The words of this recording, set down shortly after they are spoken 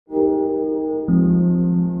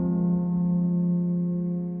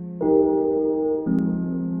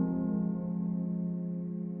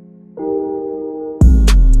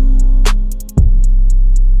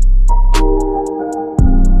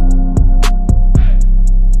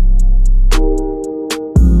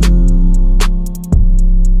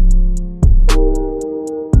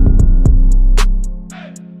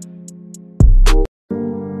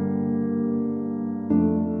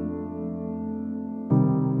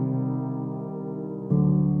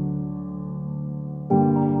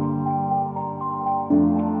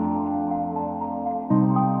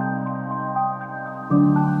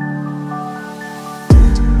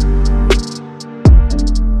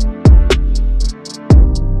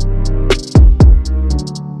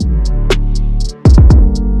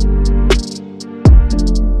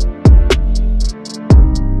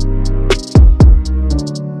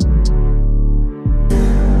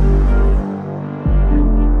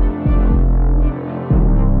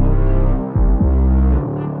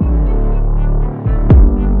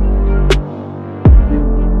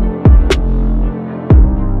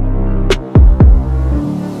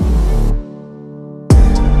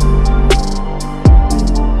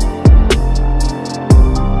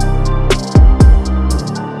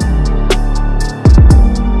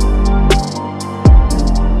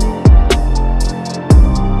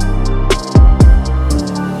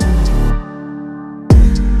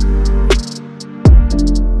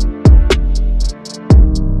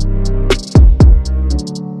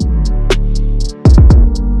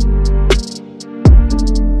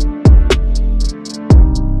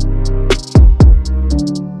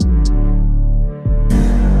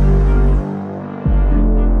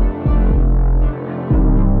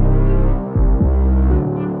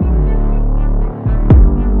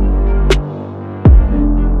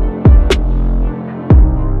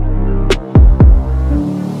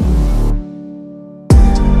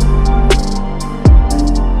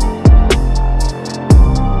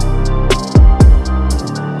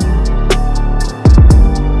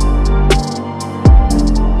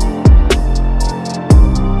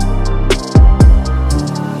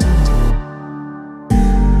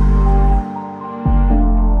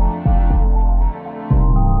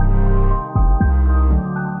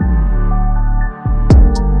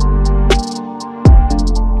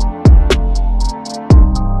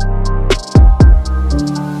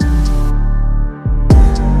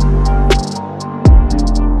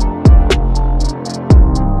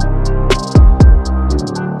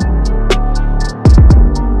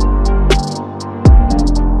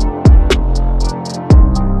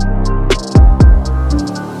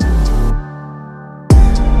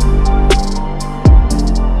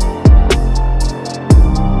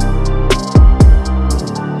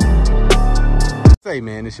Hey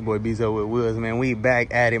man, it's your boy Bzoe with Wheels, man. We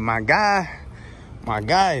back at it. My guy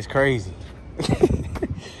is crazy.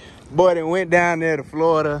 Boy, they went down there to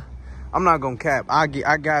Florida. I'm not gonna cap. I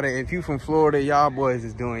got it. If you from Florida, y'all boys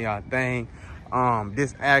is doing y'all thing.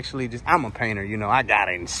 This actually just, I'm a painter, you know, I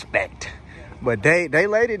gotta inspect. But they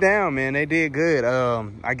laid it down, man. They did good.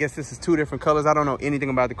 I guess this is two different colors. I don't know anything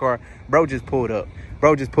about the car. Bro just pulled up.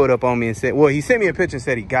 Bro just pulled up on me and said, well, he sent me a picture and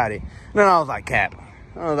said he got it. And then I was like, cap.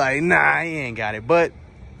 I was like, nah, he ain't got it. But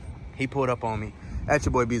he pulled up on me. That's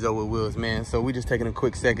your boy Bzoe with Wheels, man. So we just taking a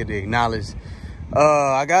quick second to acknowledge.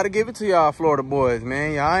 I gotta give it to y'all Florida boys,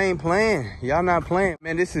 man. Y'all ain't playing. Y'all not playing.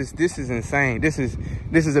 Man, this is insane. This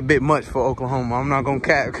is a bit much for Oklahoma. I'm not gonna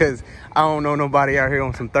cap because I don't know nobody out here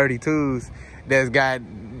on some 32s that's got,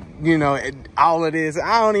 you know, all of this.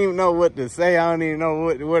 I don't even know what to say. I don't even know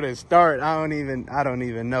where to start. I don't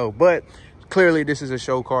even know. But clearly this is a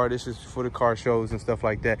show car. This is for the car shows and stuff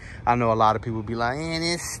like that. I know a lot of people be like, man,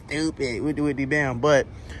 it's stupid. We do it damn. But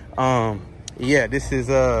yeah, this is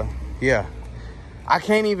yeah. I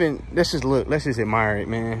can't even, let's just look, let's just admire it,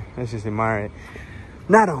 man. Let's just admire it.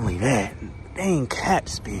 Not only that, dang cap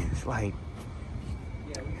spins, like,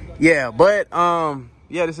 yeah, but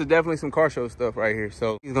yeah, this is definitely some car show stuff right here.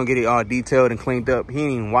 So he's gonna get it all detailed and cleaned up. He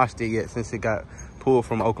ain't even washed it yet since it got pulled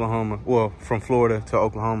from Oklahoma, well, from Florida to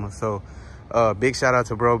Oklahoma. So big shout out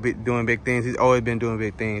to bro, doing big things. He's always been doing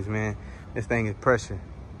big things, man. This thing is pressure,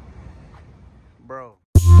 bro.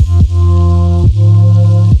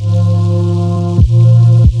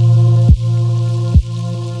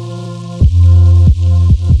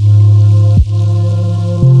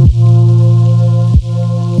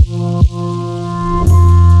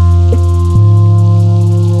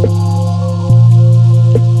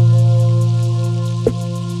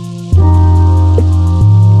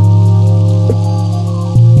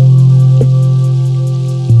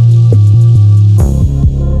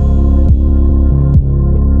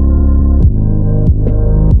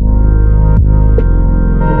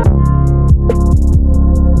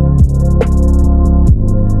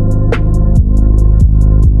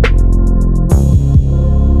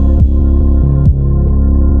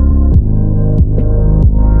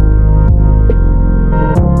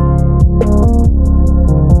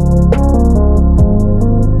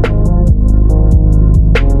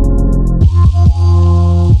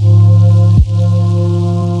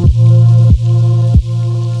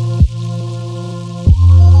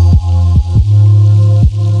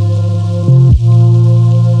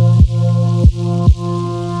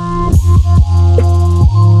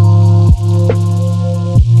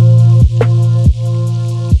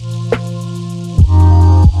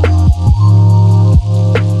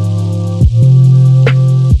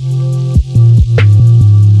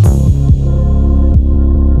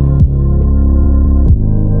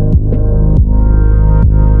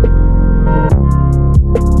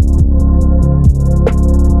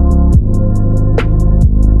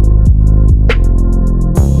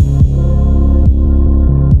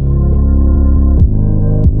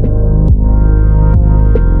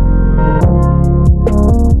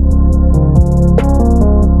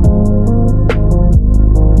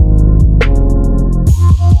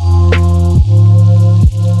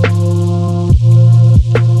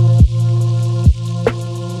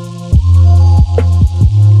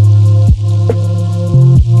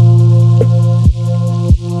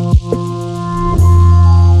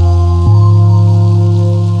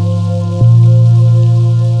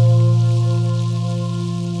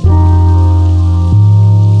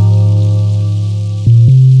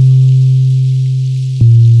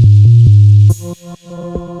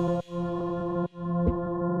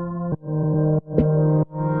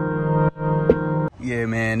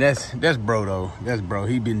 that's bro though. That's bro.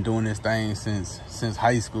 He been doing this thing since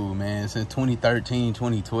high school, man. Since 2013,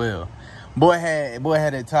 2012. Boy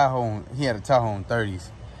had a Tahoe. He had a Tahoe on 30s.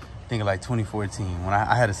 I think like 2014 when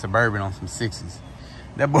I had a Suburban on some 6s.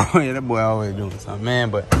 That boy always doing something, man.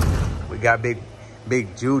 But we got big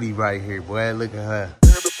Judy right here, boy. Look at her.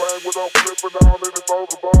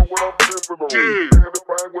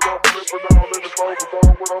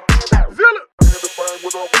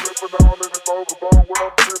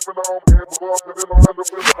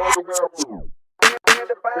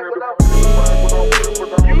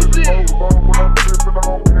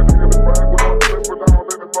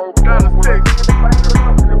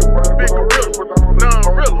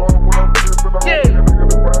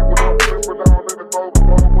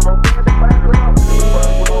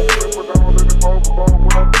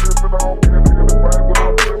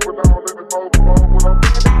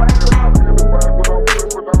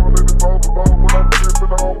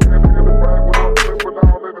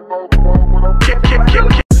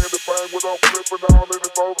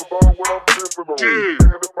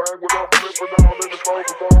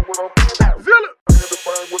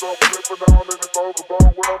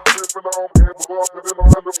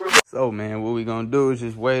 So man, what we gonna do is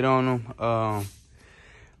just wait on them.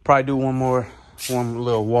 Probably do one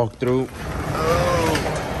little walkthrough.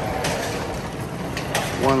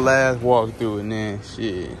 One last walkthrough and then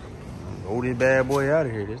shit. Roll this bad boy out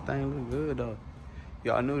of here. This thing look good though.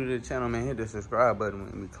 Y'all new to the channel, man, hit the subscribe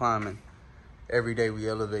button. We climbing. Every day we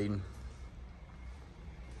elevating.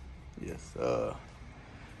 Yes,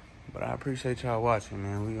 but I appreciate y'all watching,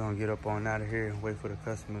 man. We gonna get up on out of here and wait for the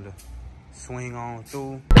customer to swing on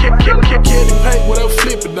through. Candy paint, what I'm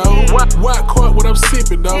flipping, though. White court, what I'm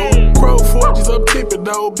sipping, though. Crow forges, I'm tipping,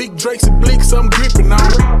 though. Big Drakes and Blicks, I'm gripping on.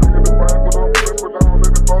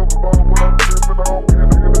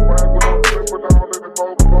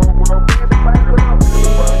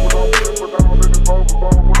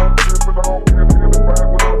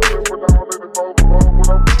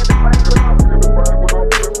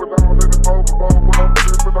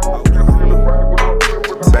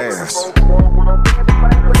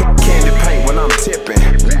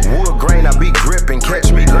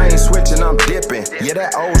 Yeah,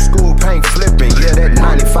 that old school paint flipping. Yeah, that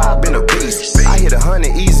 95 been a beast. I hit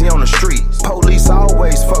 100 easy on the street. Police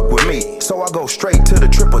always fuck with me, so I go straight to the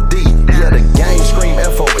triple D. Yeah, the gang scream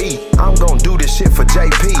FOE. I'm gon' do this shit for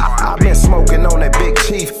JP. I been smoking on that Big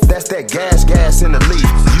Chief. That's that gas in the leaf.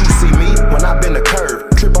 You see me when I been the curve.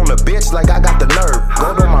 Trip on the bitch like I got the nerve.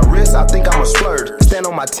 Gold on my wrist, I think I'm a splurge. Stand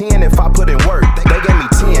on my 10 if I put in work. They gave me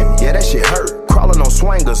 10. Yeah, that shit hurt. Crawling on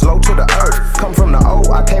swangers, low to the earth. Come from the O,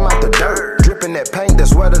 I came out the dirt. Dripping that paint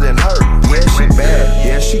that's wetter than her. Yeah, she bad,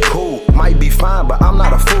 yeah, she cool. Might be fine, but I'm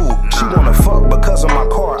not a fool. She wanna fuck because of my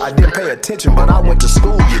car. I didn't pay attention, but I went to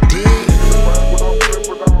school, you dig?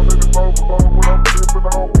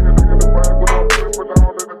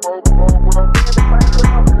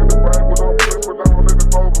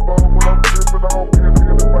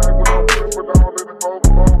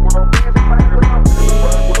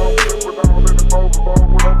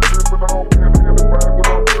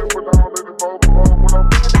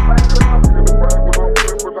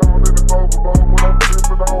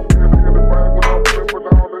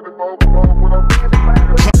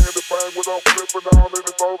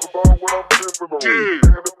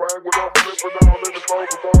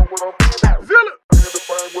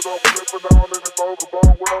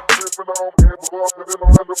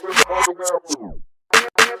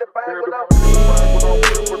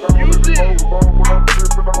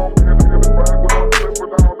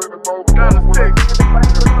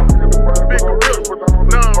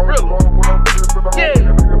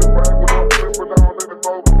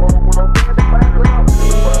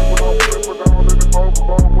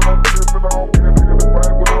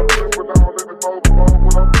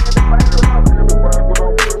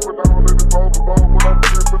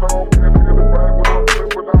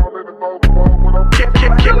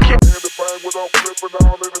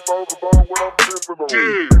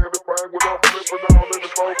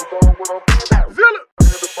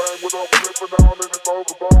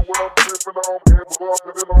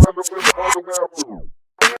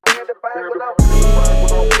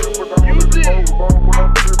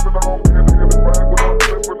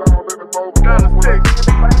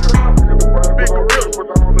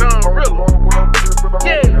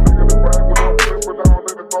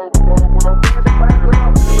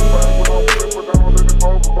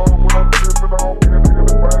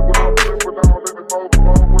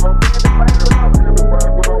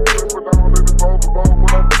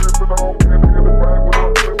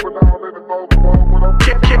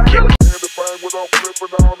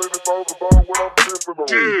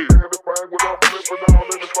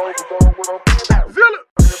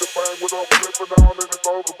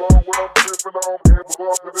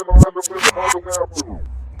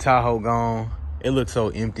 Tahoe gone. It looks so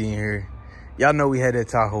empty in here. Y'all know we had that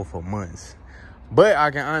Tahoe for months. But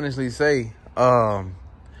I can honestly say,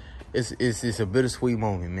 it's a bittersweet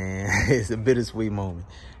moment, man. It's a bittersweet moment.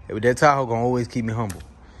 That Tahoe gonna always keep me humble.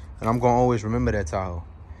 And I'm gonna always remember that Tahoe.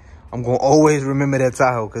 I'm gonna always remember that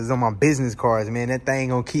Tahoe because it's on my business cards, man. That thing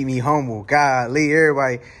gonna keep me humble. Golly,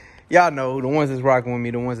 everybody, y'all know, the ones that's rocking with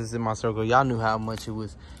me, the ones that's in my circle, y'all knew how much it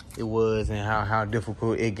was and how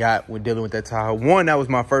difficult it got with dealing with that Tahoe. One, that was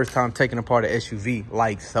my first time taking apart an SUV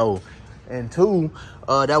like so. And two,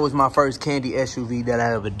 that was my first candy SUV that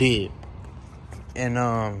I ever did.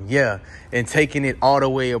 And yeah, and taking it all the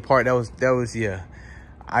way apart, that was yeah.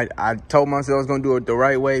 I told myself I was gonna do it the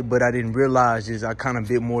right way, but I didn't realize just I kind of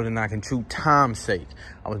bit more than I can chew time's sake.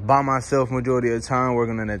 I was by myself majority of the time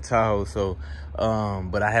working on that Tahoe, so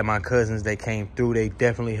but I had my cousins, they came through, they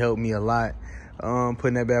definitely helped me a lot,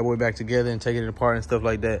 putting that bad boy back together and taking it apart and stuff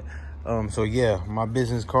like that. So yeah, my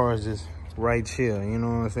business car is just right here, you know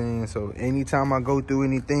what I'm saying? So anytime I go through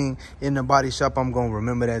anything in the body shop, I'm gonna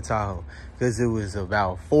remember that Tahoe, because it was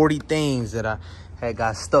about 40 things that I had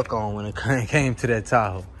got stuck on when it came to that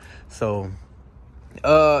Tahoe. So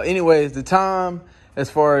anyways, the time as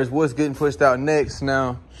far as what's getting pushed out next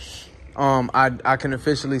now, I can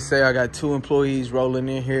officially say I got 2 employees rolling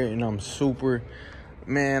in here, and I'm super,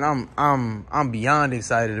 man, I'm beyond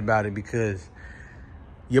excited about it, because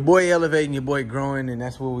your boy elevating, your boy growing, and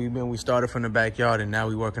that's where we've been. We started from the backyard, and now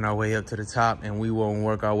we working our way up to the top, and we won't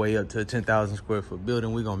work our way up to a 10,000 square foot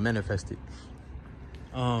building. We're gonna manifest it.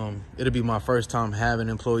 It'll be my first time having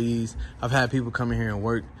employees. I've had people come in here and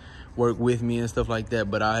work with me and stuff like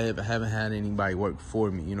that, but I haven't had anybody work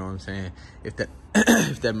for me, you know what I'm saying, if that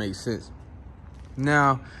if that makes sense.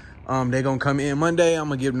 Now they're gonna come in Monday. I'm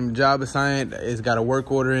gonna give them a job assigned. It's got a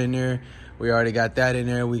work order in there. We already got that in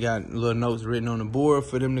there. We got little notes written on the board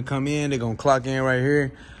for them to come in. They're gonna clock in right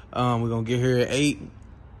here. We're gonna get here at 8,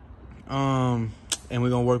 and we're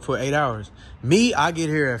gonna work for 8 hours. Me, I get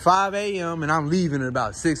here at 5 a.m. and I'm leaving at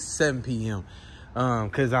about 6, 7 p.m.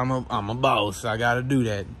 Cause I'm a boss. I gotta do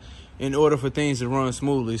that in order for things to run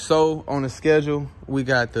smoothly. So on the schedule, we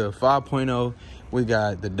got the 5.0, we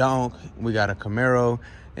got the Donk, we got a Camaro,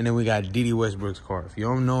 and then we got D.D. Westbrook's car. If you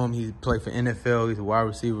don't know him, he played for NFL. He's a wide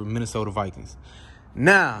receiver, Minnesota Vikings.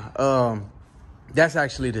 Now, that's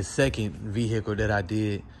actually the second vehicle that I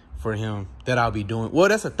did for him that I'll be doing. Well,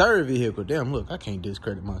 that's a third vehicle. Damn, look, I can't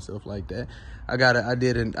discredit myself like that. I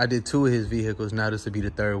did 2 of his vehicles. Now this will be the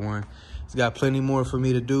third one. He's got plenty more for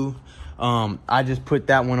me to do. I just put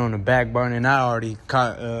that one on the back burner, and I already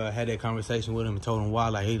had that conversation with him and told him why.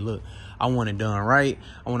 Like, hey, look, I want it done right.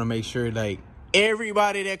 I want to make sure, like,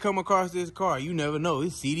 everybody that come across this car, you never know.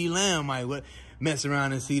 It's C.D. Lamb might mess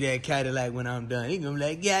around and see that Cadillac when I'm done. He gonna be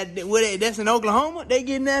like, yeah, that's in Oklahoma? They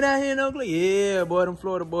getting that out here in Oklahoma? Yeah, boy, them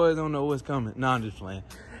Florida boys don't know what's coming. No, I'm just playing.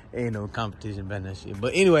 Ain't no competition about that shit.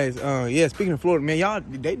 But anyways, yeah, speaking of Florida, man, y'all,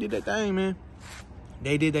 they did that thing, man.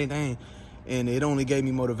 They did their thing. And it only gave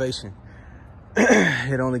me motivation.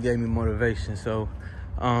 It only gave me motivation. So,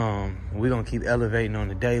 we're gonna keep elevating on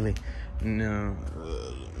the daily.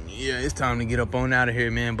 Yeah, it's time to get up on out of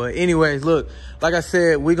here, man. But anyways, look, like I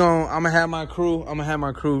said, I'm gonna have my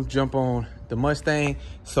crew jump on the Mustang.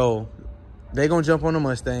 So they gonna jump on the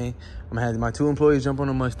Mustang. I'm gonna have my 2 employees jump on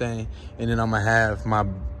the Mustang, and then I'm gonna have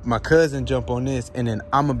my cousin jump on this, and then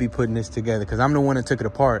I'm gonna be putting this together, because I'm the one that took it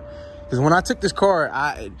apart. Because when I took this car,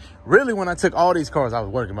 when I took all these cars, I was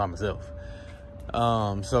working by myself.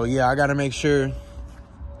 So yeah, I gotta make sure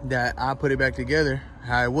that I put it back together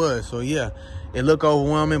how it was. So yeah, it looked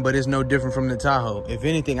overwhelming, but it's no different from the Tahoe. If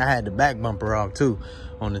anything, I had the back bumper off too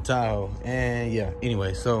on the Tahoe. And yeah,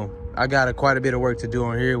 anyway, so I got quite a bit of work to do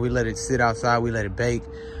on here. We let it sit outside, we let it bake.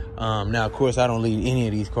 Now, of course, I don't leave any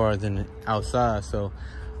of these cars outside. So,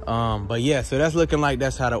 but yeah, so that's looking like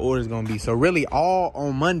that's how the order's gonna be. So really, all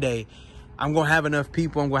on Monday, I'm gonna have enough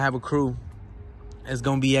people. I'm gonna have a crew that's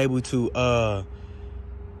gonna be able to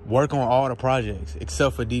work on all the projects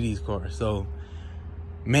except for DD's car. So,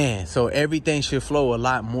 man, so everything should flow a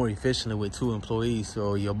lot more efficiently with 2 employees.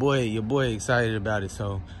 So your boy excited about it.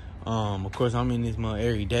 So, of course, I'm in this mode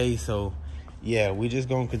every day. So, yeah, we just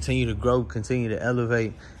gonna continue to grow, continue to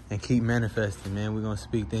elevate, and keep manifesting, man. We're gonna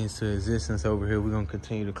speak things to existence over here. We're gonna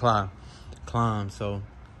continue to climb. So,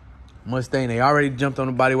 Mustang, they already jumped on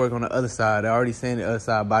the bodywork on the other side. They already saying the other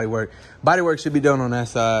side bodywork. Bodywork should be done on that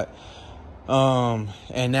side.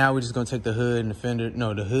 And now we're just gonna take the hood and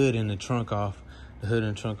the hood and the trunk off. The hood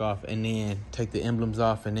and trunk off, and then take the emblems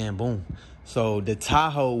off, and then boom. So the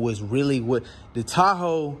Tahoe was really the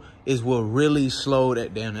Tahoe is what really slowed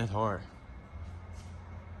it. Damn, that's hard.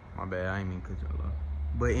 My bad, I ain't mean to cut y'all off.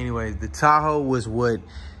 But anyways, the Tahoe was what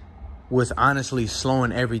was honestly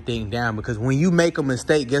slowing everything down, because when you make a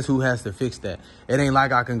mistake, guess who has to fix that? It ain't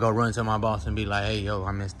like I can go run to my boss and be like, hey, yo,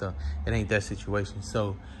 I messed up. It ain't that situation.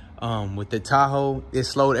 So with the Tahoe, it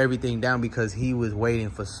slowed everything down because he was waiting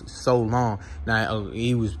for so long. Now,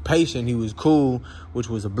 he was patient. He was cool, which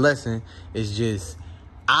was a blessing. It's just,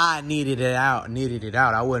 I needed it out.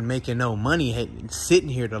 I wasn't making no money sitting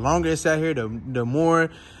here. The longer it sat here, the more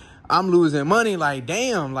I'm losing money. Like,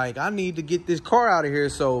 damn, like, I need to get this car out of here.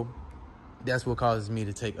 So that's what causes me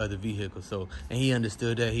to take other vehicles. So, and he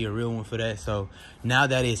understood that. He a real one for that. So now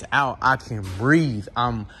that it's out, I can breathe.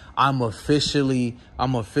 I'm officially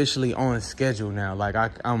on schedule now. Like I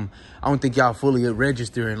don't think y'all fully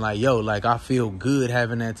registering. Like, yo, like I feel good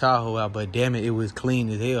having that Tahoe out, but damn it, it was clean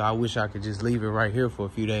as hell. I wish I could just leave it right here for a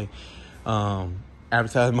few days.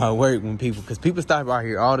 Advertise my work when because people stop out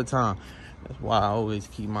here all the time. That's why I always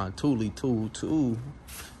keep my tool.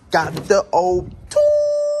 Got the old tool.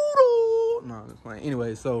 No, that's fine.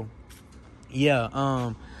 Anyway, so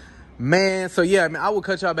yeah, man. So yeah, I mean, I will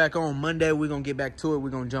cut y'all back on Monday. We're gonna get back to it. We're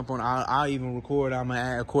gonna jump on. I'll even record. I'm gonna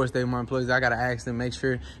add, of course, they're my employees. I gotta ask them, make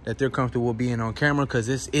sure that they're comfortable being on camera, because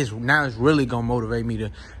it's really gonna motivate me to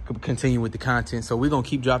continue with the content. So we're gonna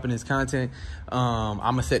keep dropping this content. I'm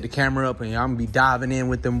gonna set the camera up and I'm gonna be diving in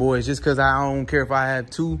with them boys, just because I don't care if I have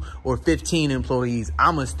 2 or 15 employees.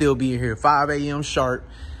 I'm gonna still be here 5 a.m. sharp,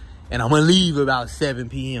 and I'm gonna leave about 7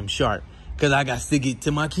 p.m. sharp. Because I got to get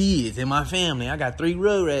to my kids and my family. I got 3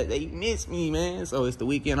 road rats. They miss me, man. So it's the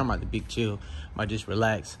weekend. I'm about to big chill. I might just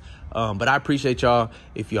relax. But I appreciate y'all.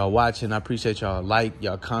 If y'all watching, I appreciate y'all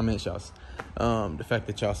y'all comments, y'all the fact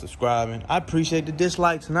that y'all subscribing. I appreciate the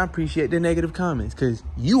dislikes and I appreciate the negative comments, because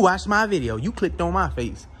you watched my video. You clicked on my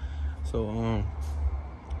face. So,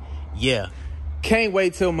 yeah. Can't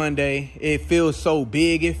wait till Monday. It feels so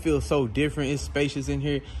big. It feels so different. It's spacious in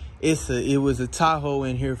here. It was a Tahoe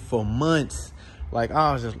in here for months. Like,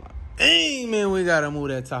 I was just like, dang, man, we gotta move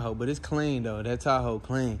that Tahoe. But it's clean though. That Tahoe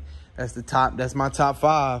clean. That's my top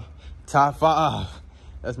 5.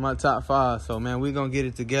 That's my top 5. So man, we're gonna get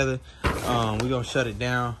it together. We're gonna shut it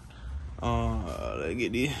down. Let's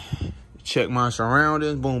get these, check my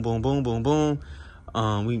surroundings. Boom, boom, boom, boom, boom.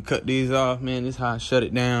 We can cut these off, man. This is how I shut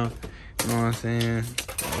it down. You know what I'm saying?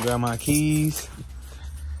 I got my keys.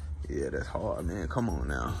 Yeah, that's hard, man. Come on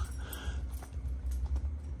now.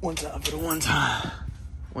 One time for the one time.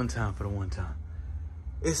 One time for the one time.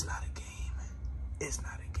 It's not a game, man. It's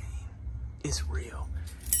not a game. It's real.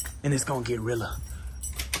 And it's gonna get realer.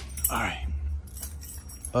 All right.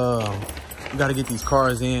 We gotta get these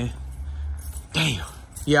cars in. Damn.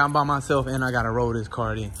 Yeah, I'm by myself and I gotta roll this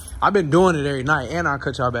car in. I've been doing it every night, and I'll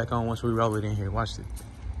cut y'all back on once we roll it in here. Watch this.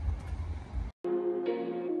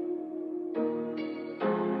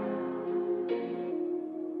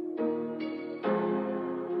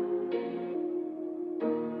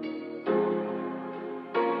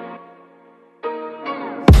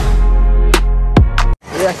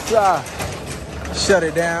 Yes, sir. Shut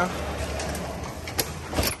it down.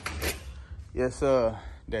 Yes, sir.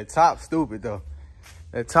 That top stupid though.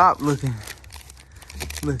 That top looking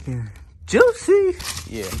juicy.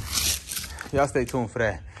 Yeah. Y'all stay tuned for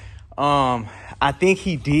that. I think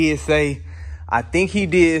he did say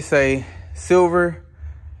silver.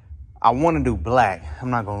 I want to do black.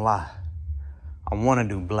 I'm not gonna lie. I want to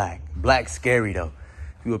do black. Black's scary though.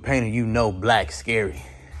 If you're a painter, you know black's scary.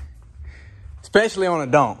 Especially on a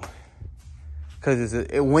donk. Because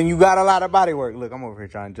when you got a lot of body work. Look, I'm over here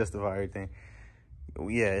trying to justify everything.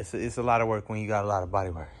 Yeah, it's a lot of work when you got a lot of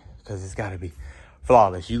body work. Because it's got to be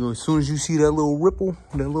flawless. As soon as you see that little ripple,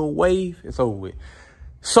 that little wave, it's over with.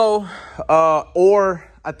 So, or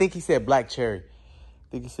I think he said black cherry.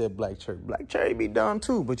 Black cherry be dumb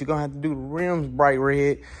too, but you're going to have to do the rims bright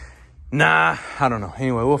red. Nah, I don't know.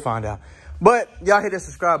 Anyway, we'll find out. But y'all hit that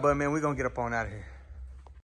subscribe button, man. We're going to get up on out of here.